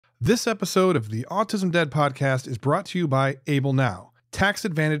This episode of the Autism Dad podcast is brought to you by ABLEnow, tax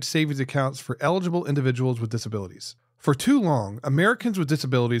advantage savings accounts for eligible individuals with disabilities. For too long, Americans with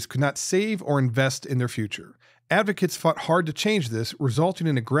disabilities could not save or invest in their future. Advocates fought hard to change this, resulting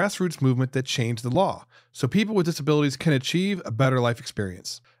in a grassroots movement that changed the law, so people with disabilities can achieve a better life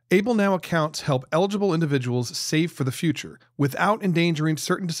experience. ABLEnow accounts help eligible individuals save for the future without endangering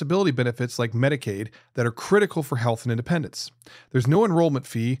certain disability benefits like Medicaid that are critical for health and independence. There's no enrollment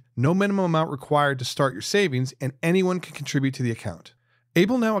fee, no minimum amount required to start your savings, and anyone can contribute to the account.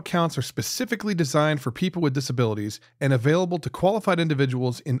 ABLEnow accounts are specifically designed for people with disabilities and available to qualified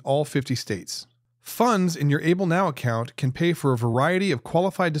individuals in all 50 states. Funds in your ABLEnow account can pay for a variety of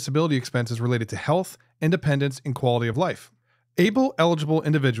qualified disability expenses related to health, independence, and quality of life. ABLE-eligible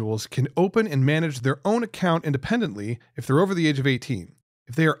individuals can open and manage their own account independently if they're over the age of 18.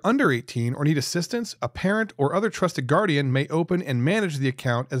 If they are under 18 or need assistance, a parent or other trusted guardian may open and manage the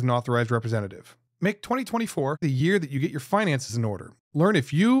account as an authorized representative. Make 2024 the year that you get your finances in order. Learn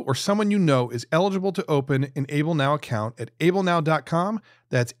if you or someone you know is eligible to open an ABLEnow account at ABLEnow.com.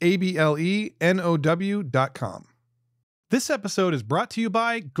 That's ABLEnow.com. This episode is brought to you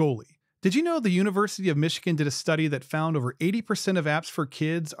by Goalie. Did you know the University of Michigan did a study that found over 80% of apps for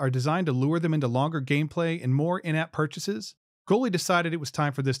kids are designed to lure them into longer gameplay and more in-app purchases? Goalie decided it was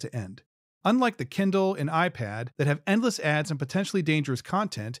time for this to end. Unlike the Kindle and iPad that have endless ads and potentially dangerous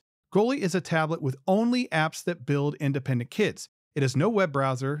content, Goalie is a tablet with only apps that build independent kids. It has no web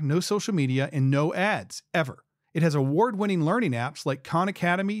browser, no social media, and no ads, ever. It has award-winning learning apps like Khan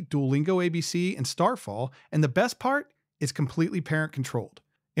Academy, Duolingo ABC, and Starfall, and the best part, it's completely parent-controlled.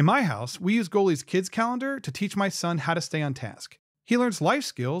 In my house, we use Goalie's Kids Calendar to teach my son how to stay on task. He learns life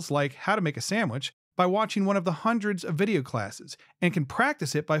skills like how to make a sandwich by watching one of the hundreds of video classes and can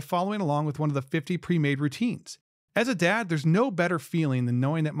practice it by following along with one of the 50 pre-made routines. As a dad, there's no better feeling than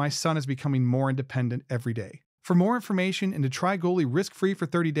knowing that my son is becoming more independent every day. For more information and to try Goalie risk-free for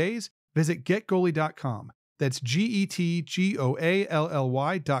 30 days, visit getgoalie.com. That's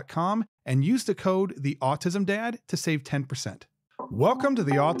GETGOALLY.com and use the code TheAutismDad to save 10%. Welcome to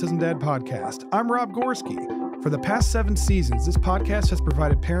the Autism Dad podcast. I'm Rob Gorski. For the past 7 seasons, this podcast has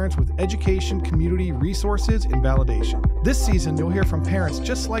provided parents with education, community, resources, and validation. This season, you'll hear from parents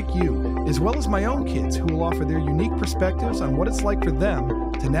just like you, as well as my own kids who will offer their unique perspectives on what it's like for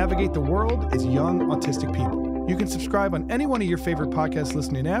them to navigate the world as young autistic people. You can subscribe on any one of your favorite podcast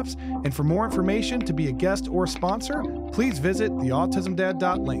listening apps, and for more information to be a guest or a sponsor, please visit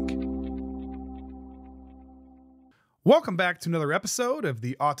theautismdad.link. Welcome back to another episode of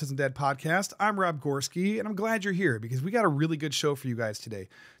the Autism Dad podcast. I'm Rob Gorski, and I'm glad you're here because we got a really good show for you guys today.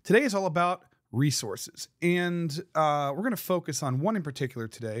 Today is all about resources, and we're going to focus on one in particular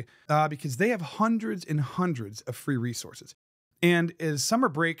today because they have hundreds and hundreds of free resources. And as summer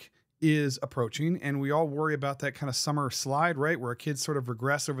break is approaching, and we all worry about that kind of summer slide, right, where our kids sort of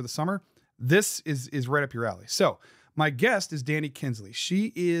regress over the summer, this is right up your alley. So my guest is Dani Kinsley.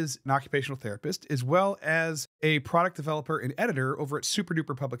 She is an occupational therapist as well as a product developer and editor over at Super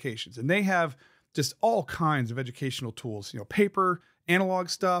Duper Publications. And they have just all kinds of educational tools, paper, analog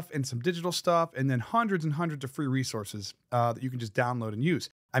stuff, and some digital stuff, and then hundreds and hundreds of free resources that you can just download and use.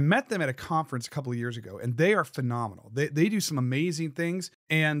 I met them at a conference a couple of years ago, and they are phenomenal. They do some amazing things,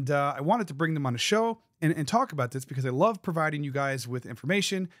 and I wanted to bring them on the show and talk about this because I love providing you guys with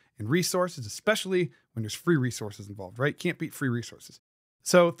information and resources, especially when there's free resources involved, right? Can't beat free resources.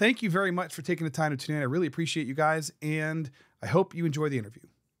 So thank you very much for taking the time to tune in. I really appreciate you guys, and I hope you enjoy the interview.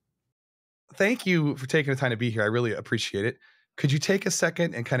 Thank you for taking the time to be here. I really appreciate it. Could you take a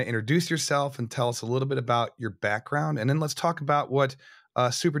second and kind of introduce yourself and tell us a little bit about your background? And then let's talk about what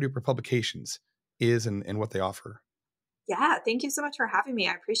Super Duper Publications is and what they offer. Yeah, thank you so much for having me.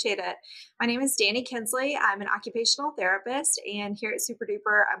 I appreciate it. My name is Dani Kinsley. I'm an occupational therapist, and here at Super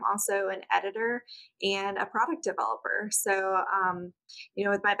Duper, I'm also an editor and a product developer. So,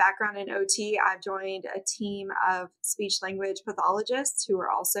 with my background in OT, I've joined a team of speech language pathologists who are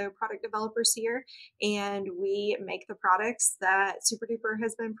also product developers here, and we make the products that Super Duper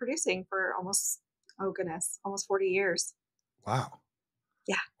has been producing for almost 40 years. Wow.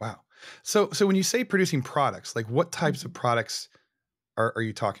 Yeah. Wow. So when you say producing products, like what types of products are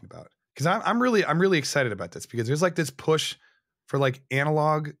you talking about? Because I'm really excited about this because there's like this push for like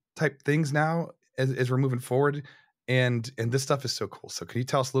analog type things now as we're moving forward, and this stuff is so cool. So can you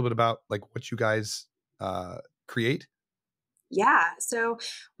tell us a little bit about like what you guys create? Yeah, so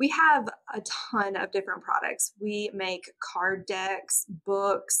we have a ton of different products. We make card decks,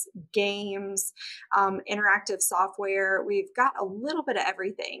 books, games, interactive software. We've got a little bit of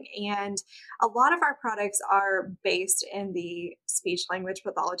everything. And a lot of our products are based in the speech language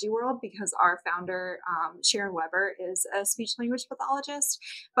pathology world because our founder, Sharon Weber, is a speech language pathologist.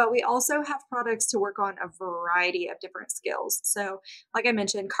 But we also have products to work on a variety of different skills. So like I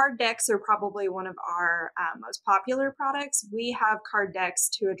mentioned, card decks are probably one of our most popular products. We have card decks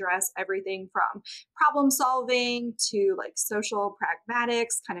to address everything from problem solving to like social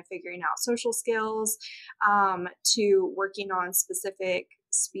pragmatics, kind of figuring out social skills, to working on specific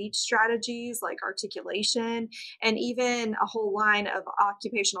speech strategies like articulation, and even a whole line of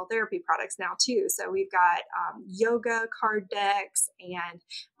occupational therapy products now too. So we've got yoga card decks and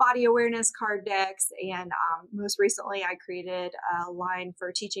body awareness card decks, and most recently I created a line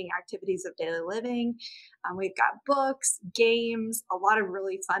for teaching activities of daily living. We've got books, games, a lot of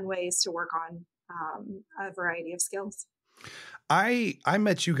really fun ways to work on a variety of skills. I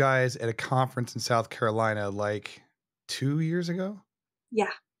met you guys at a conference in South Carolina like 2 years ago.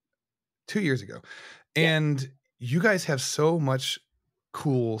 Yeah, 2 years ago, yeah. and you guys have so much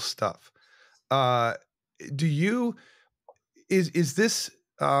cool stuff. Uh, do you is this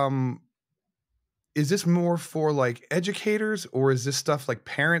um is this more for like educators, or is this stuff like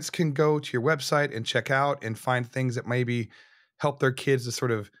parents can go to your website and check out and find things that maybe help their kids to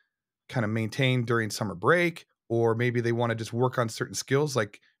sort of kind of maintain during summer break, or maybe they want to just work on certain skills?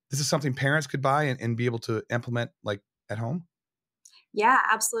 Like, this is something parents could buy and be able to implement like at home? Yeah,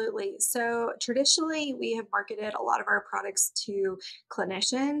 absolutely. So traditionally, we have marketed a lot of our products to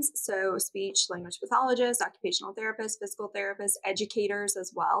clinicians, so speech language pathologists, occupational therapists, physical therapists, educators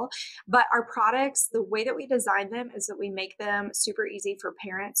as well. But our products, the way that we design them is that we make them super easy for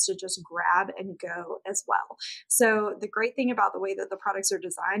parents to just grab and go as well. So the great thing about the way that the products are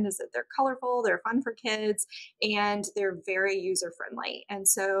designed is that they're colorful, they're fun for kids, and they're very user friendly. And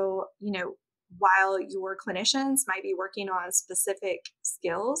so, while your clinicians might be working on specific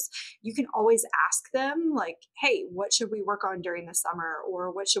skills, you can always ask them, like, hey, what should we work on during the summer?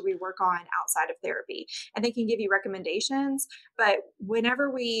 Or what should we work on outside of therapy? And they can give you recommendations. But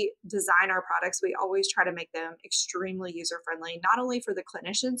whenever we design our products, we always try to make them extremely user friendly, not only for the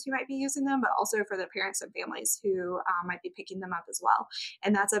clinicians who might be using them, but also for the parents and families who might be picking them up as well.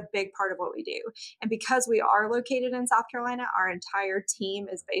 And that's a big part of what we do. And because we are located in South Carolina, our entire team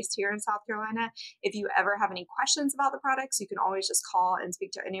is based here in South Carolina. If you ever have any questions about the products, you can always just call and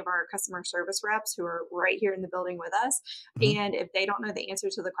speak to any of our customer service reps who are right here in the building with us. Mhm. And if they don't know the answer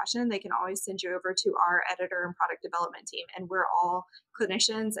to the question, they can always send you over to our editor and product development team. And we're all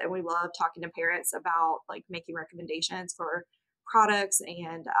clinicians and we love talking to parents about like making recommendations for products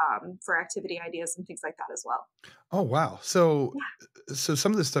and for activity ideas and things like that as well. Oh, wow. So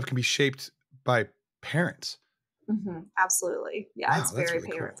some of this stuff can be shaped by parents. Absolutely. Yeah, Wow, it's that's very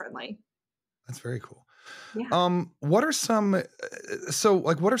really parent cool. friendly. That's very cool. Yeah. What are some so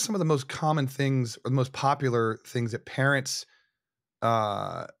like what are some of the most common things or the most popular things that parents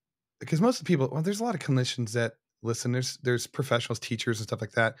uh because most of the people, well, there's a lot of clinicians that listen, there's professionals, teachers and stuff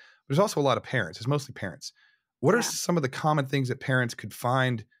like that. There's also a lot of parents. It's mostly parents. What are Yeah. some of the common things that parents could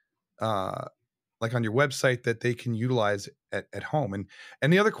find uh like on your website that they can utilize at home?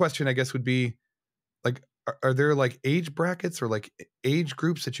 And the other question I guess would be like, are there like age brackets or like age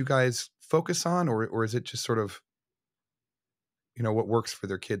groups that you guys focus on, or is it just sort of, what works for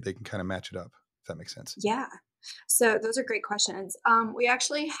their kid, they can kind of match it up, if that makes sense? Yeah. So those are great questions. We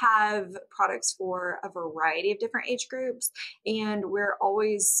actually have products for a variety of different age groups, and we're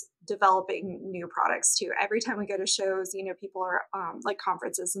always developing new products too. Every time we go to shows, people are like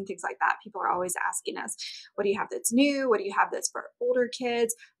conferences and things like that. People are always asking us, "What do you have that's new? What do you have that's for older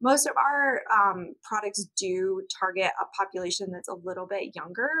kids?" Most of our products do target a population that's a little bit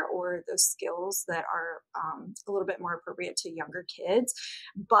younger, or those skills that are a little bit more appropriate to younger kids.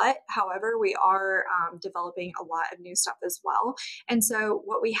 But however, we are developing a lot of new stuff as well. And so,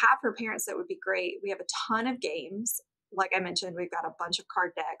 what we have for parents that would be great, we have a ton of games. Like I mentioned, we've got a bunch of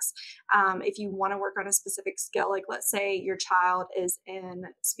card decks. If you want to work on a specific skill, like let's say your child is in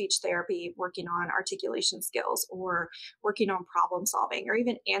speech therapy working on articulation skills or working on problem solving or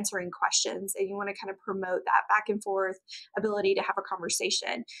even answering questions, and you want to kind of promote that back and forth ability to have a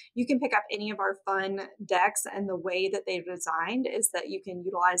conversation, you can pick up any of our fun decks. And the way that they've designed is that you can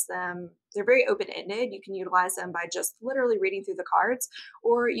utilize them. They're very open ended. You can utilize them by just literally reading through the cards,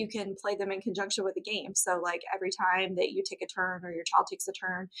 or you can play them in conjunction with a game. So, like every time that you take a turn or your child takes a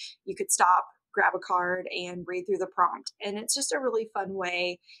turn, you could stop, grab a card, and read through the prompt. And it's just a really fun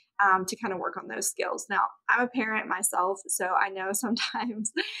way to kind of work on those skills. Now, I'm a parent myself, so I know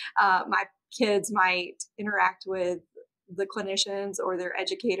sometimes my kids might interact with the clinicians or their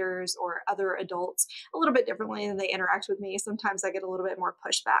educators or other adults a little bit differently than they interact with me. Sometimes I get a little bit more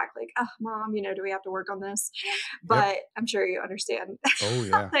pushback, like, oh, mom, do we have to work on this? Yep. But I'm sure you understand Oh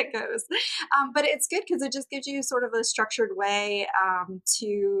how yeah. that goes. But it's good because it just gives you sort of a structured way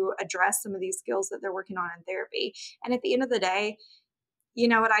to address some of these skills that they're working on in therapy. And at the end of the day,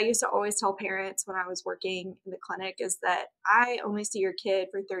 what I used to always tell parents when I was working in the clinic is that I only see your kid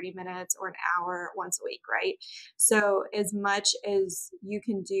for 30 minutes or an hour once a week, right? So, as much as you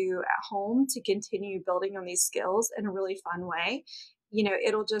can do at home to continue building on these skills in a really fun way,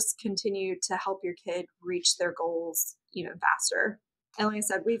 it'll just continue to help your kid reach their goals, faster. And like I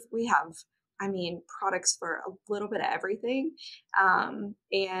said, we have, products for a little bit of everything.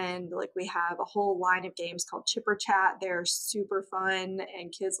 And like we have a whole line of games called Chipper Chat. They're super fun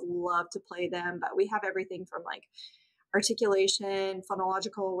and kids love to play them. But we have everything from like articulation,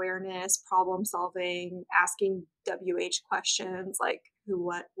 phonological awareness, problem solving, asking WH questions like who,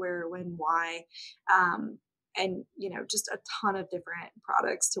 what, where, when, why. And just a ton of different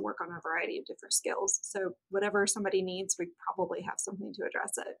products to work on a variety of different skills. So whatever somebody needs, we probably have something to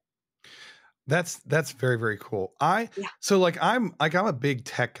address it. That's very, very cool. Yeah. So I'm a big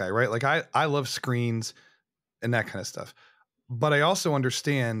tech guy, right? Like I love screens and that kind of stuff. But I also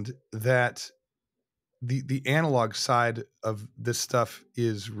understand that the analog side of this stuff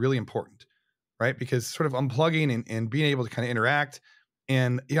is really important, right? Because sort of unplugging and being able to kind of interact.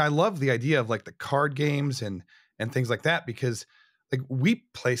 And I love the idea of like the card games and things like that because like we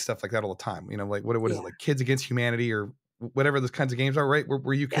play stuff like that all the time. Like what is it, Yeah. like Kids Against Humanity or whatever those kinds of games are, right?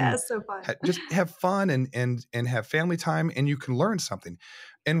 Where you Yeah. can It's so fun. just have fun and have family time and you can learn something.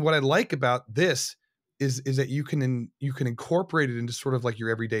 And what I like about this is that you can incorporate it into sort of like your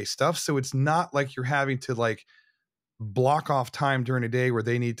everyday stuff. So it's not like you're having to like block off time during a day where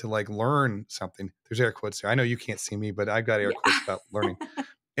they need to like learn something. There's air quotes there. I know you can't see me, but I've got air quotes about learning.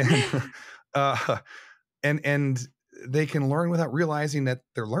 Yeah. And uh and they can learn without realizing that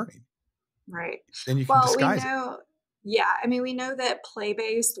they're learning. Right. And you can Well, we disguise it. know, yeah, we know that play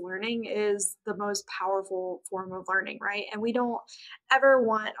based learning is the most powerful form of learning, right? And we don't ever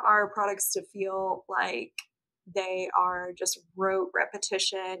want our products to feel like they are just rote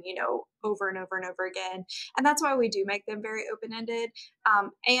repetition, over and over and over again. And that's why we do make them very open ended.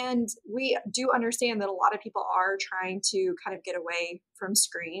 And we do understand that a lot of people are trying to kind of get away from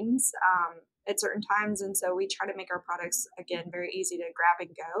screens. At certain times. And so we try to make our products, again, very easy to grab and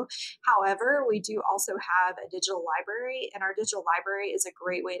go. However, we do also have a digital library, and our digital library is a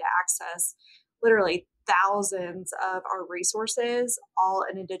great way to access literally thousands of our resources all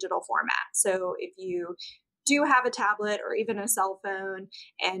in a digital format. So if you do have a tablet or even a cell phone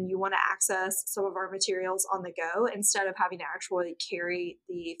and you want to access some of our materials on the go instead of having to actually carry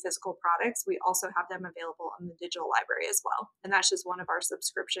the physical products, we also have them available on the digital library as well. And that's just one of our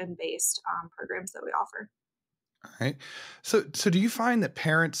subscription based programs that we offer. All right. So do you find that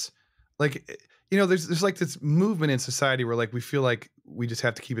parents like there's like this movement in society where like we feel like we just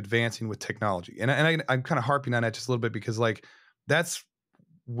have to keep advancing with technology. I'm kind of harping on that just a little bit because like that's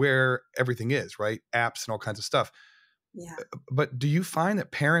where everything is, right? Apps and all kinds of stuff. Yeah. But do you find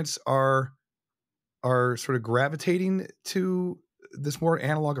that parents are sort of gravitating to this more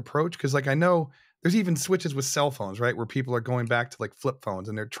analog approach? Because like I know there's even switches with cell phones, right? Where people are going back to like flip phones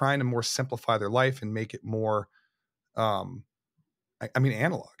and they're trying to more simplify their life and make it more um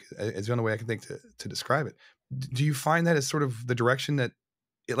analog is the only way I can think to describe it. Do you find that as sort of the direction that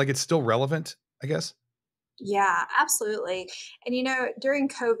it's still relevant, I guess? Yeah, absolutely. And during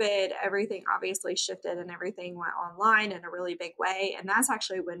COVID, everything obviously shifted and everything went online in a really big way. And that's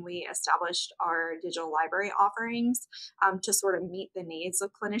actually when we established our digital library offerings to sort of meet the needs of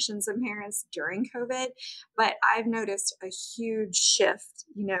clinicians and parents during COVID. But I've noticed a huge shift,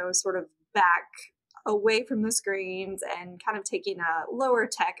 sort of back away from the screens and kind of taking a lower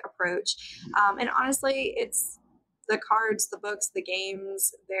tech approach. And honestly, it's the cards, the books, the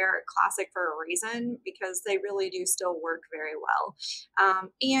games, they're classic for a reason because they really do still work very well.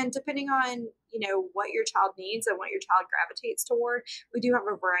 And depending on, what your child needs and what your child gravitates toward, we do have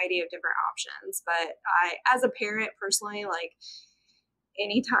a variety of different options. But as a parent personally, like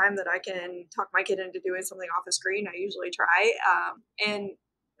anytime that I can talk my kid into doing something off a screen, I usually try. And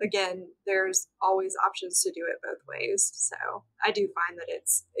again, there's always options to do it both ways. So I do find that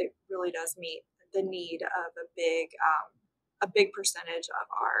it really does meet the need of a big percentage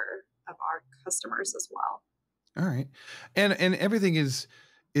of our customers as well. All right. And everything is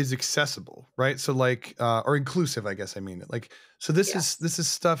is accessible, right? So like, or inclusive, I guess I mean it. Like, so Yes. this is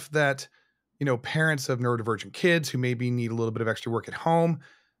stuff that, parents of neurodivergent kids who maybe need a little bit of extra work at home,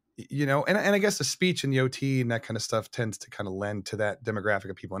 and I guess the speech and the OT and that kind of stuff tends to kind of lend to that demographic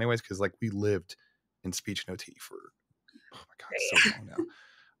of people anyways, because like we lived in speech and OT for, oh my God, so Right.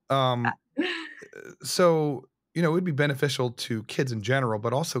 long now. So, it would be beneficial to kids in general,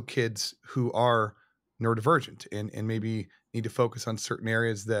 but also kids who are neurodivergent and maybe need to focus on certain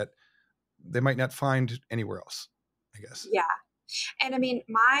areas that they might not find anywhere else, I guess. Yeah. And I mean,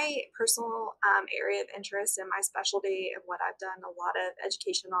 my personal area of interest and my specialty and what I've done a lot of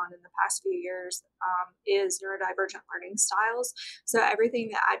education on in the past few years is neurodivergent learning styles. So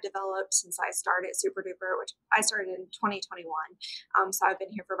everything that I've developed since I started Super Duper, which I started in 2021. So I've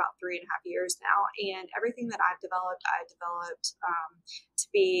been here for about 3.5 years now. And everything that I've developed to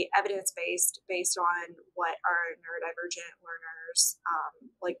be evidence based on what our neurodivergent learners,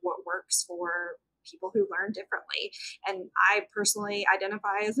 like what works for people who learn differently. And I personally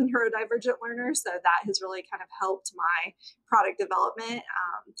identify as a neurodivergent learner, so that has really kind of helped my product development.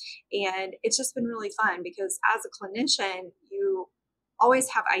 And it's just been really fun because as a clinician, you always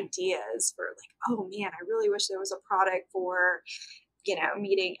have ideas for like, oh man, I really wish there was a product for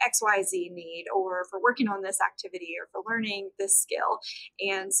meeting XYZ need or for working on this activity or for learning this skill.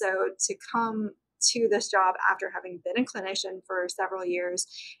 And so to come to this job after having been a clinician for several years,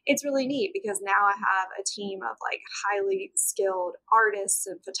 it's really neat because now I have a team of like highly skilled artists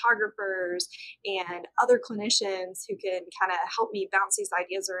and photographers and other clinicians who can kind of help me bounce these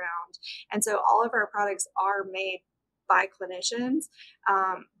ideas around. And so all of our products are made by clinicians.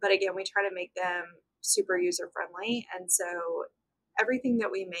 But again, we try to make them super user friendly. And so everything that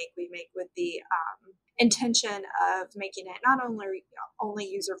we make with the intention of making it not only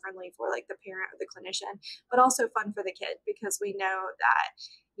user friendly for like the parent or the clinician, but also fun for the kid because we know that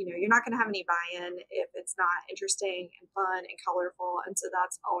you're not going to have any buy-in if it's not interesting and fun and colorful, and so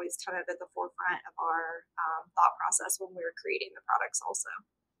that's always kind of at the forefront of our thought process when we were creating the products also.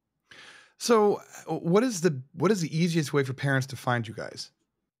 So what is the easiest way for parents to find you guys?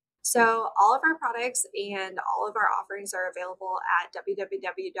 So, all of our products and all of our offerings are available at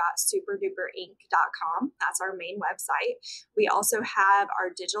www.superduperinc.com. That's our main website. We also have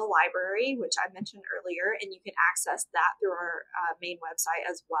our digital library, which I mentioned earlier, and you can access that through our main website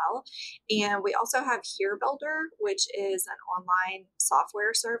as well. And we also have Here Builder, which is an online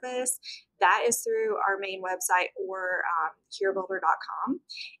software service that is through our main website or herebuilder.com.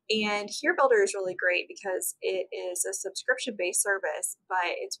 And Here Builder is really great because it is a subscription based service, but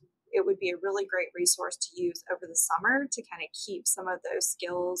it would be a really great resource to use over the summer to kind of keep some of those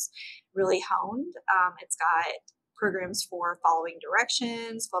skills really honed. It's got programs for following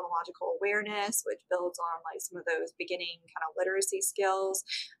directions, phonological awareness, which builds on like some of those beginning kind of literacy skills,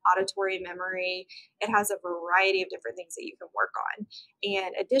 auditory memory. It has a variety of different things that you can work on.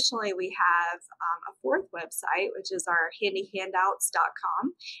 And additionally, we have a fourth website, which is our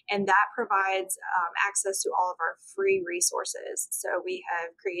handyhandouts.com, and that provides access to all of our free resources. So we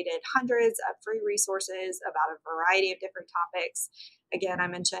have created hundreds of free resources about a variety of different topics. Again, I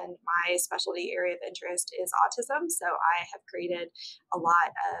mentioned my specialty area of interest is autism. So I have created a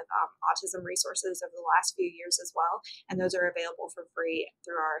lot of autism resources over the last few years as well. And those are available for free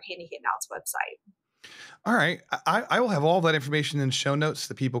through our Handy Handouts website. All right. I will have all that information in the show notes so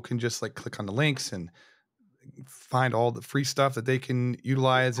that people can just like click on the links and find all the free stuff that they can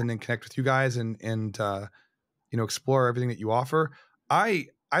utilize and then connect with you guys and explore everything that you offer. I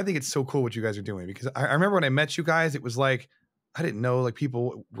think it's so cool what you guys are doing because I remember when I met you guys, it was like I didn't know like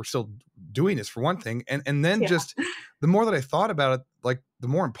people were still doing this for one thing. And then Yeah. just the more that I thought about it, like the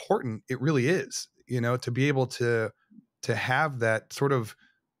more important it really is, to be able to have that sort of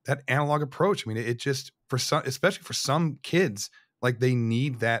that analog approach. I mean, it just for some, especially for some kids, like they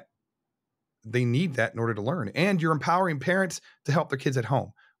need that in order to learn. And you're empowering parents to help their kids at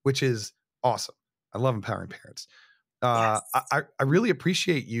home, which is awesome. I love empowering parents. Yes. I really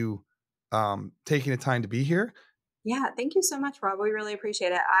appreciate you taking the time to be here. Yeah, thank you so much, Rob. We really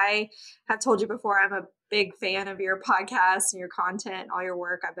appreciate it. I have told you before, I'm a big fan of your podcast and your content, all your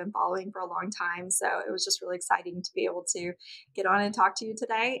work. I've been following for a long time. So it was just really exciting to be able to get on and talk to you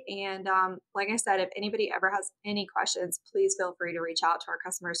today. And like I said, if anybody ever has any questions, please feel free to reach out to our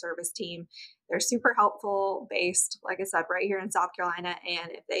customer service team. They're super helpful, based, like I said, right here in South Carolina.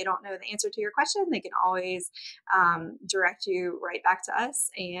 And if they don't know the answer to your question, they can always direct you right back to us.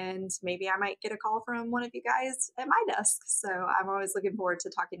 And maybe I might get a call from one of you guys at my desk. So I'm always looking forward to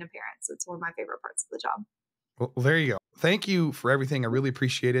talking to parents. It's one of my favorite parts of the job. Well, there you go. Thank you for everything. I really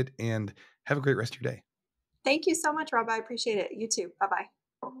appreciate it and have a great rest of your day. Thank you so much, Rob. I appreciate it. You too. Bye bye.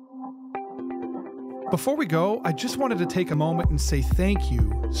 Before we go, I just wanted to take a moment and say thank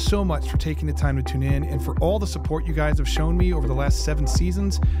you so much for taking the time to tune in and for all the support you guys have shown me over the last 7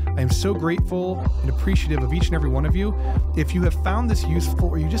 seasons. I am so grateful and appreciative of each and every one of you. If you have found this useful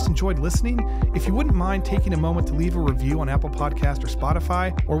or you just enjoyed listening, if you wouldn't mind taking a moment to leave a review on Apple Podcast or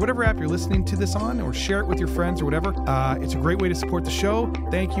Spotify or whatever app you're listening to this on, or share it with your friends or whatever, it's a great way to support the show.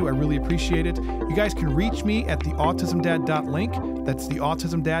 Thank you. I really appreciate it. You guys can reach me at the autismdad.link. That's the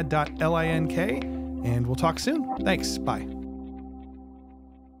autismdad.link. And we'll talk soon. Thanks. Bye.